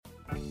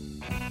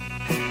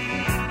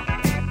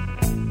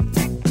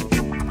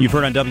You've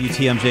heard on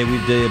WTMJ,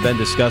 we've been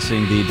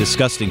discussing the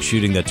disgusting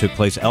shooting that took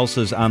place.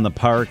 Elsa's on the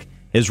Park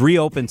is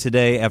reopened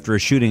today after a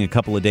shooting a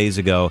couple of days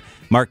ago.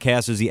 Mark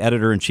Kass is the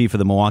editor-in-chief of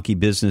the Milwaukee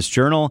Business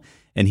Journal,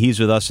 and he's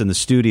with us in the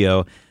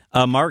studio.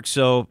 Mark,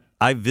 so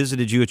I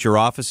visited you at your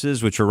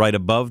offices, which are right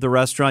above the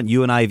restaurant.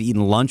 You and I have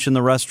eaten lunch in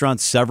the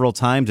restaurant several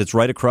times. It's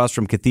right across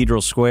from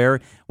Cathedral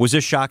Square. Was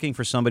this shocking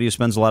for somebody who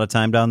spends a lot of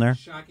time down there?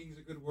 Shocking is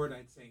a good word.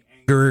 I'd say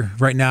anger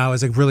right now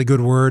is a really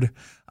good word.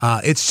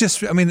 It's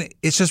just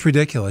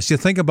ridiculous. You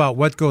think about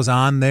what goes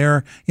on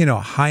there,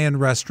 high-end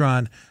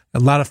restaurant, a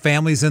lot of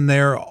families in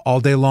there all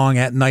day long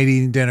at night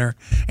eating dinner,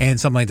 and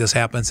something like this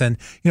happens. And,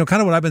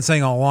 kind of what I've been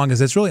saying all along is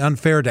it's really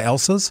unfair to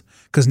Elsa's,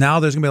 because now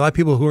there's going to be a lot of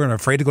people who are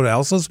afraid to go to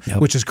Elsa's,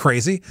 which is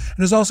crazy. And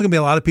there's also going to be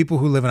a lot of people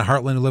who live in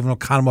Heartland, who live in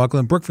Oconomowoc,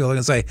 and Brookfield,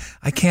 and say,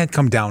 I can't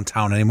come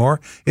downtown anymore.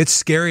 It's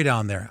scary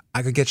down there.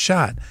 I could get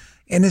shot.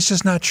 And it's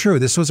just not true.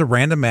 This was a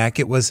random act.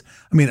 It was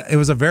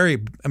a very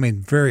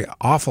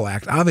awful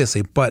act,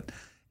 obviously, but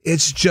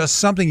it's just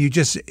something it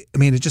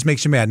just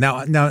makes you mad.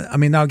 Now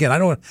again,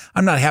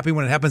 I'm not happy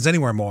when it happens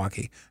anywhere in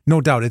Milwaukee.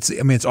 No doubt.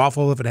 It's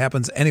awful if it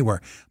happens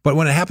anywhere. But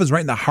when it happens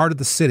right in the heart of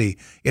the city,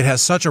 it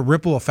has such a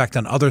ripple effect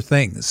on other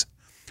things.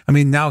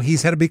 Now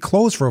he's had to be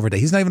closed for over a day.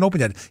 He's not even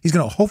open yet. He's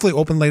going to hopefully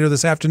open later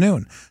this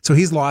afternoon. So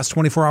he's lost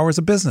 24 hours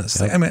of business.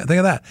 Yep. Think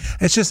of that.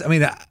 It's just,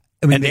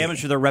 and damage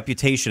to their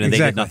reputation, and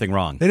exactly. They did nothing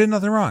wrong. They did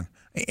nothing wrong.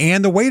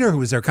 And the waiter who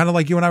was there, kind of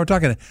like you and I were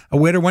talking, a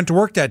waiter went to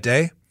work that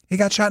day. He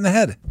got shot in the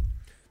head.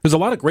 There's a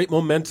lot of great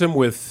momentum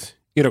with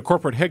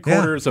corporate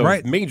headquarters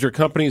of major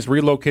companies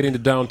relocating to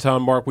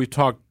downtown. Mark, we've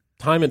talked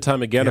time and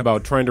time again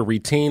about trying to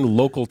retain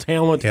local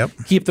talent,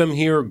 keep them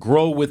here,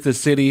 grow with the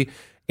city.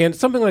 And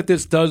something like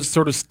this does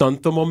sort of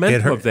stunt the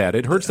momentum of that.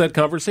 It hurts that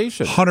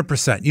conversation.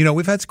 100%.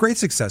 We've had great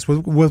success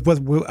with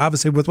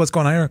obviously with what's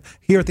going on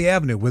here at the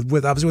Avenue,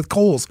 with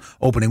Kohl's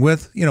opening,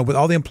 with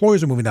all the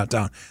employers are moving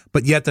downtown.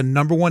 But yet the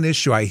number one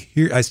issue I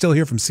still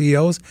hear from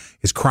CEOs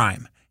is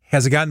crime.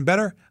 Has it gotten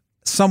better?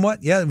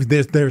 Somewhat. Yeah. It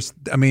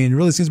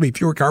really seems to be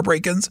fewer car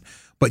break-ins.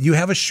 But you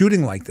have a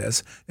shooting like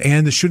this,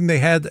 and the shooting they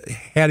had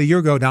a year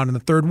ago down in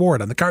the 3rd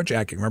Ward on the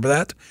carjacking. Remember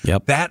that?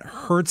 Yep. That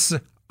hurts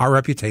our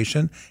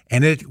reputation,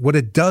 and what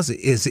it does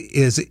is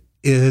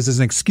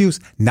an excuse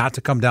not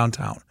to come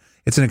downtown.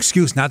 It's an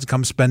excuse not to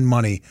come spend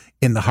money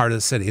in the heart of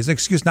the city. It's an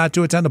excuse not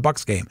to attend a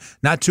Bucks game,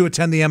 not to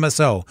attend the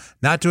MSO,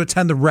 not to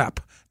attend the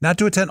Rep, not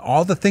to attend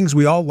all the things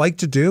we all like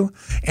to do.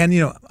 And,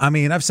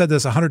 I've said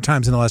this 100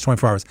 times in the last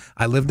 24 hours.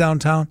 I live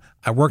downtown.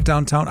 I work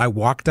downtown. I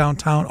walk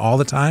downtown all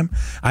the time.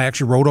 I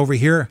actually rode over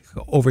here,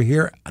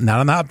 not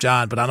on the hop,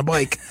 John, but on a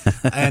bike.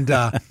 And,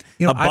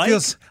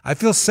 I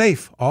feel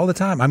safe all the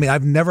time.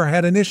 I've never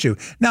had an issue.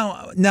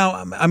 Now,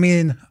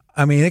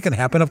 it can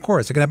happen, of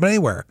course. It can happen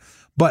anywhere.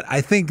 But I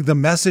think the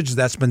message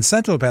that's been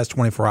sent to the past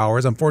 24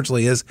 hours,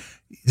 unfortunately, is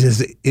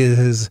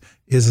that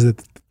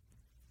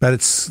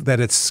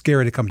it's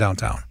scary to come down.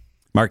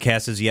 Mark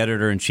Kass is the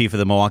editor-in-chief of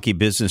the Milwaukee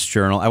Business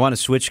Journal. I want to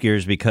switch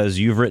gears because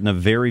you've written a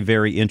very,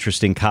 very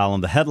interesting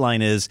column. The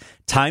headline is,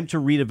 Time to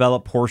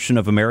Redevelop Portion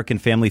of American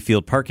Family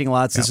Field Parking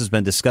Lots. This has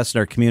been discussed in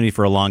our community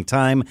for a long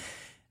time.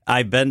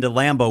 I've been to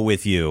Lambeau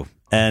with you,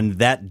 and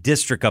that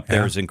district up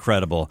there is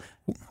incredible.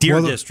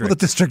 District. The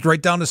district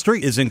right down the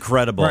street is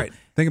incredible. Right.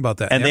 Think about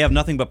that. And they have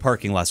nothing but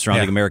parking lots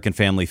surrounding American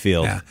Family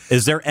Field. Yeah.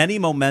 Is there any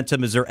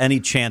momentum? Is there any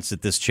chance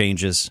that this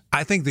changes?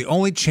 I think the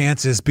only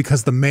chance is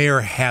because the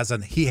mayor has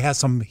an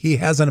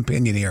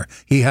opinion here.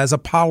 He has a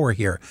power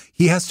here.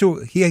 He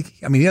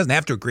doesn't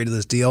have to agree to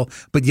this deal,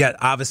 but yet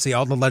obviously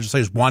all the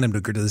legislators want him to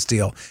agree to this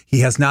deal.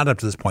 He has not up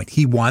to this point.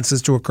 He wants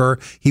this to occur.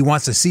 He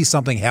wants to see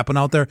something happen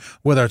out there,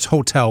 whether it's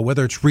hotel,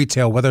 whether it's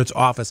retail, whether it's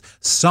office,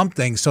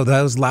 something so that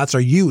those lots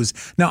are used.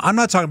 Now, I'm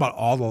not talking about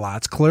all the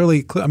lots.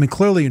 Clearly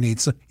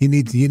you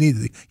need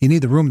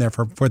the room there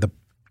for the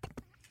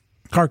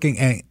parking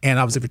and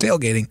obviously for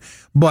tailgating,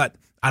 but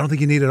I don't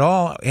think you need it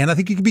all. And I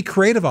think you can be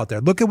creative out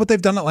there. Look at what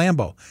they've done at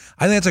Lambeau.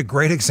 I think that's a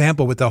great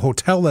example with the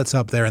hotel that's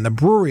up there and the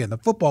brewery and the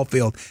football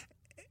field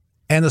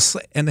and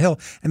the hill.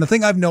 And the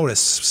thing I've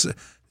noticed,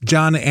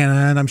 John,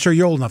 and I'm sure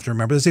you're old enough to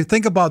remember this, you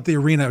think about the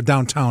arena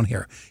downtown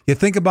here. You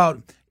think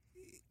about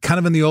kind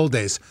of in the old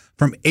days,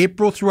 from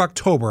April through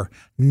October,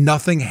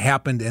 nothing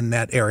happened in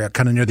that area,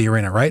 kind of near the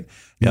arena, right?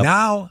 Yep.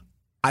 Now,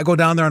 I go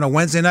down there on a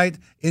Wednesday night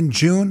in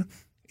June,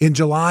 in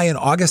July, and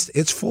August.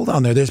 It's full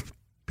down there. There's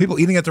people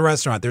eating at the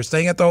restaurant. They're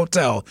staying at the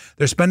hotel.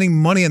 They're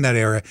spending money in that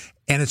area,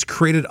 and it's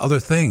created other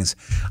things.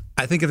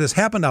 I think if this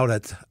happened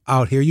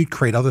out here, you'd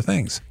create other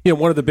things.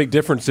 One of the big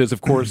differences, of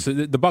course,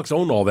 the Bucks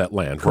own all that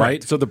land,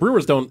 right? So the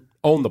Brewers don't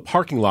own the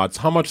parking lots.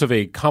 How much of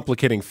a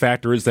complicating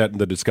factor is that in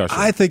the discussion?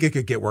 I think it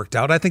could get worked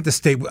out. I think the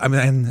state. I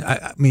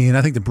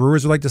think the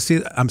Brewers would like to see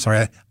it. I'm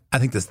sorry. I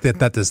think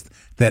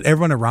that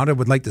everyone around it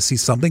would like to see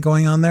something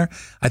going on there.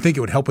 I think it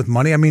would help with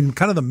money.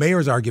 Kind of the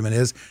mayor's argument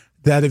is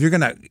that if you're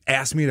going to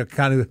ask me to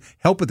kind of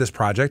help with this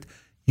project,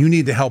 you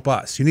need to help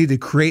us. You need to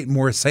create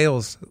more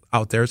sales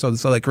out there so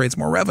that creates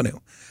more revenue.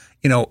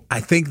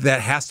 I think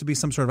that has to be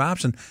some sort of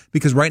option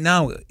because right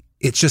now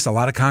it's just a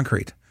lot of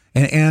concrete.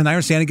 And I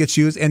understand it gets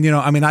used. And,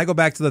 I go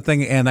back to the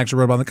thing and actually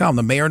wrote about in the column.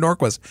 The mayor of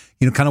Norquist,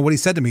 kind of what he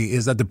said to me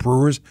is that the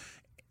Brewers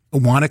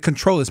want to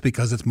control this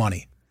because it's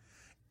money.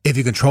 If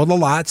you control the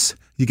lots,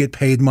 you get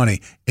paid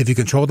money. If you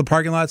control the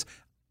parking lots,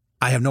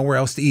 I have nowhere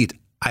else to eat.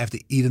 I have to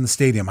eat in the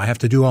stadium. I have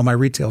to do all my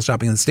retail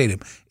shopping in the stadium.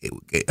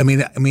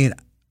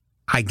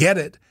 I get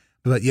it,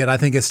 but yet I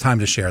think it's time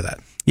to share that.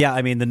 Yeah,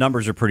 the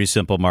numbers are pretty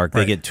simple, Mark.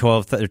 They get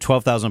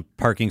 12,000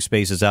 parking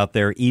spaces out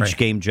there. Each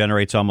game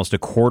generates almost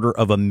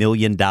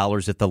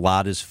 $250,000 if the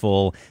lot is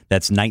full.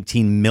 That's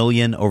 $19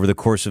 million over the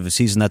course of a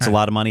season. That's a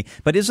lot of money.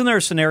 But isn't there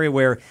a scenario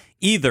where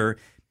either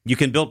you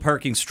can build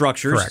parking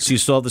structures, so you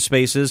still have the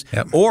spaces,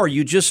 or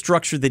you just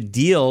structure the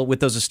deal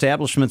with those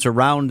establishments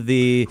around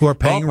the who are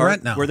paying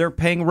rent now, where they're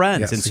paying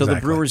rent, and so the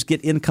Brewers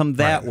get income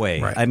that way.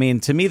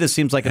 Right. To me, this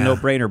seems like a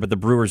no-brainer, but the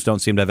Brewers don't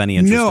seem to have any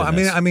interest. No, in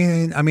this.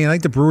 I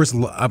think the Brewers.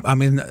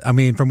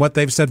 From what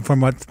they've said,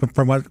 from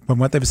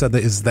what they've said,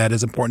 is that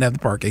it's important to have the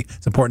parking.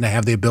 It's important to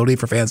have the ability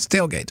for fans to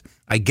tailgate.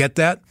 I get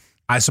that.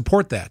 I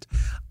support that.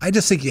 I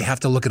just think you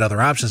have to look at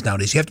other options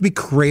nowadays. You have to be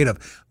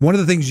creative. One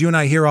of the things you and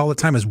I hear all the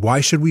time is,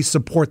 why should we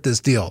support this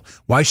deal?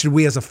 Why should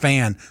we, as a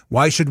fan,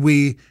 why should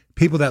we,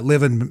 people that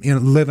live in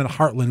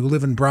Heartland, who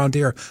live in Brown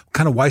Deer,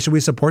 why should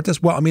we support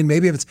this? Well,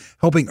 maybe if it's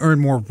helping earn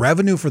more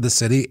revenue for the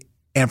city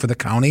and for the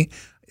county,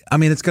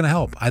 it's going to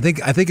help. I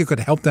think it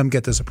could help them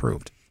get this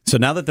approved. So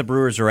now that the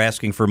Brewers are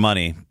asking for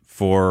money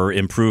for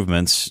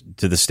improvements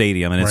to the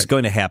stadium, and it's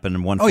going to happen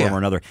in one form or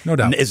another, no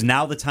doubt. Is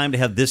now the time to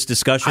have this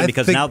discussion?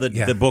 Because now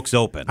the book's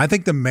open. I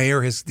think the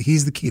mayor, he's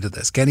the key to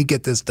this. Can he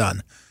get this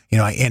done?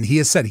 And he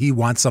has said he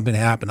wants something to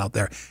happen out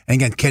there. And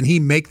again, can he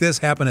make this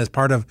happen as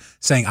part of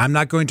saying, I'm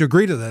not going to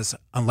agree to this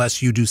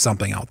unless you do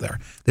something out there?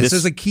 This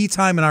is a key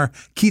time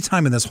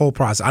in this whole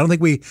process. I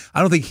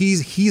don't think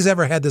he's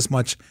ever had this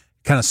much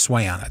kind of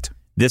sway on it.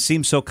 This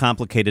seems so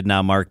complicated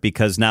now, Mark,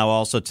 because now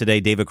also today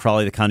David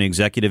Crawley, the county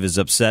executive, is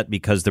upset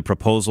because the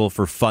proposal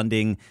for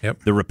funding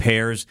the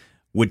repairs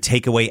would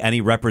take away any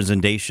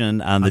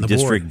representation on the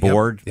district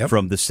board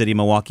from the city of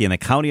Milwaukee and the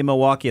county of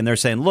Milwaukee. And they're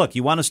saying, look,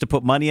 you want us to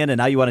put money in and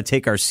now you want to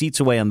take our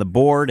seats away on the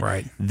board.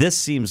 Right. This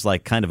seems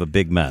like kind of a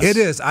big mess. It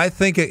is. I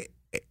think,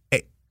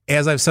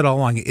 as I've said all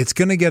along, it's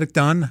going to get it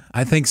done,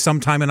 I think,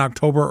 sometime in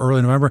October,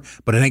 early November,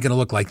 but it ain't going to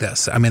look like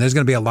this. There's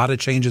going to be a lot of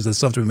changes and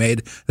stuff to be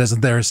made.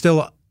 There's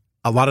still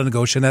a lot of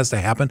negotiation has to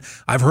happen.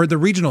 I've heard the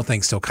regional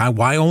thing still.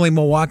 Why only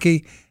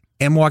Milwaukee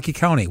and Milwaukee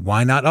County?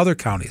 Why not other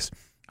counties?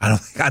 I'm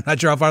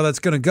not sure how far that's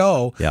going to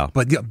go. Yeah.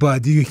 But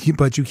you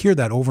hear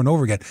that over and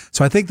over again.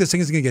 So I think this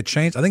thing is going to get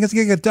changed. I think it's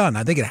going to get done.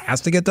 I think it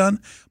has to get done.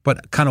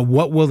 But kind of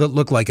what will it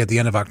look like at the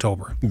end of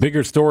October?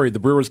 Bigger story: the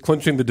Brewers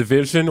clinching the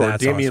division, or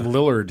Damian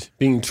Lillard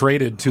being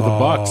traded to the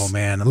Bucks. Oh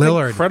man,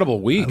 Lillard!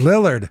 Incredible week.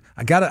 Lillard.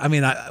 I got it. I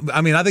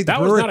think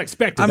that was not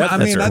expected. I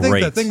think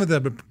the thing with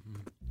the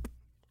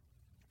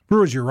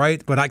Brewers, you're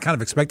right, but I kind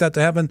of expect that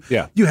to happen.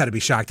 Yeah. You had to be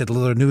shocked at the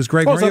Lillard news,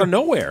 Greg. It was out of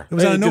nowhere. It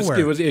was out of nowhere.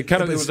 It was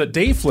a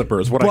day flipper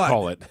is what I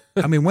call it.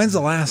 When's the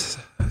last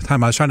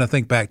time? I was trying to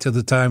think back to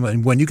the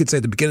time when you could say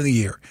at the beginning of the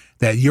year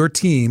that your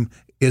team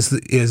is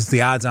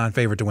the odds-on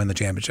favorite to win the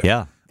championship.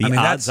 Yeah,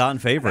 odds-on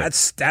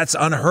favorite. That's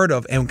unheard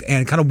of, and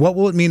kind of what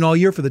will it mean all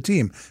year for the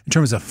team in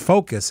terms of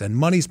focus and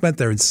money spent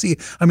there?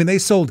 And they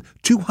sold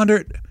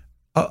 200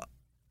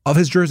 of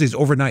his jerseys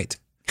overnight.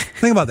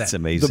 Think about that. It's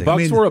amazing. The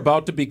Bucks were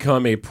about to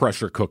become a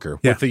pressure cooker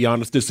with the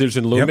Giannis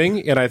decision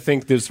looming, and I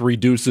think this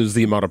reduces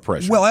the amount of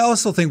pressure. Well, I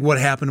also think what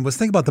happened was,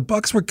 think about the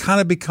Bucks were kind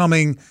of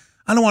becoming.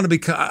 I don't want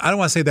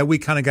to say that we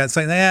kind of got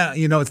saying,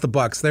 it's the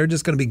Bucks. They're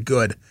just going to be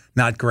good,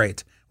 not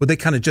great. Well, they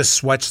kind of just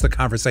switched the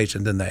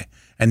conversation, didn't they?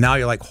 And now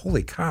you're like,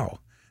 holy cow!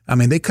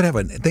 They could have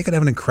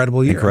an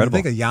incredible year. Incredible.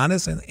 I think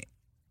Giannis and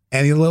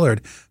Andy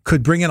Lillard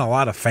could bring in a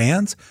lot of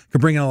fans, could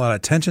bring in a lot of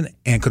attention,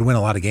 and could win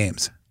a lot of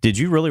games. Did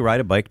you really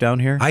ride a bike down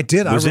here? I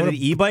did. Was it an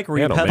e-bike or were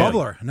you pedaling?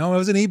 Bubbler. No, it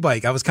was an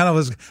e-bike. I was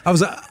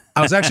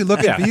actually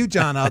looking for you,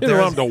 John, out there. You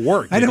didn't want him to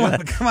work. I didn't want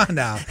to. Come on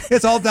now.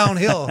 It's all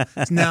downhill.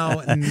 It's now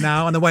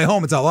on the way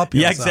home, it's all uphill.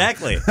 Yeah,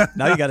 exactly.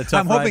 Now you got a tough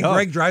I'm hoping home.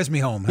 Greg drives me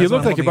home. You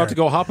look like you're about to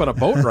go hop on a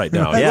boat right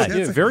now.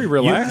 Very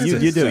relaxed.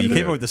 You do. You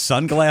came up with the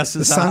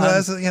sunglasses.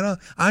 Sunglasses.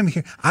 I'm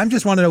here. I'm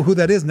just want to know who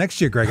that is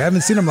next year, Greg. I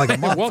haven't seen him like a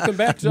month. Welcome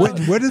back, John.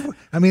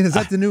 Is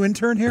that the new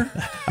intern here?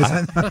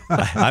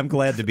 I'm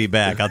glad to be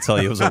back. I'll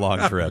tell you, it was a long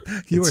trip.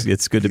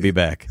 It's good to be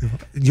back.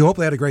 You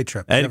hopefully had a great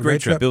trip. I had a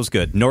great trip. It was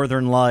good.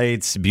 Northern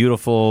Lights,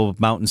 beautiful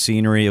mountain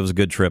scenery. It was a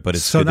good trip, but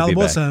it's good to be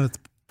back. So now the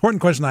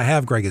important question I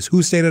have, Greg, is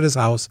who stayed at his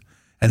house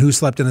and who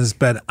slept in his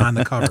bed on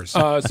the covers?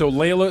 So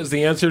Layla is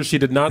the answer. She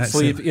did not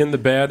sleep in the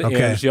bed,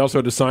 and she also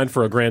had to sign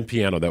for a grand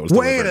piano that was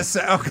delivered. Wait a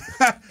second.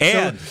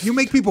 And so you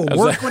make people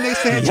work when they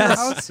stay at your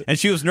house? And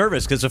she was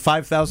nervous because it's a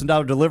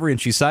 $5,000 delivery, and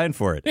she signed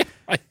for it.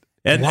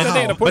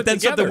 But then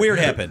something weird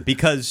happened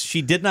because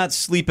she did not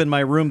sleep in my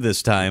room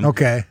this time.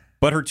 Okay.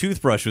 but her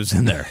toothbrush was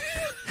in there.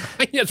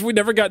 Yes, we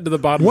never got to the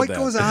bottom what of that.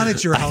 What goes on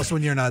at your house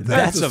when you're not there?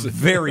 That's a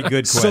very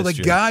good question. So the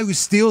guy who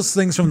steals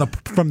things from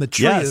the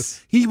tree,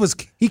 yes.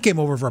 he came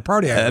over for a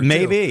party.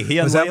 Maybe. He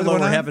and Layla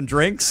were on? having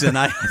drinks, and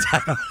I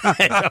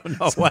don't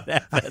know what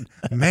happened.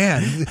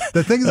 Man,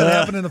 the things that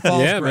happen in the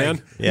falls, yeah, Greg.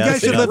 man. You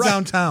guys should live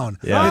downtown.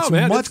 Yeah. It's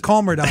much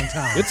calmer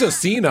downtown. It's a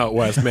scene out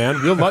west, man.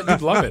 You'd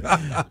love it.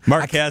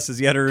 Mark Kass is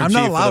the editor-in-chief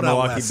of the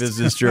Milwaukee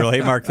Business Journal.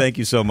 Hey, Mark, thank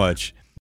you so much.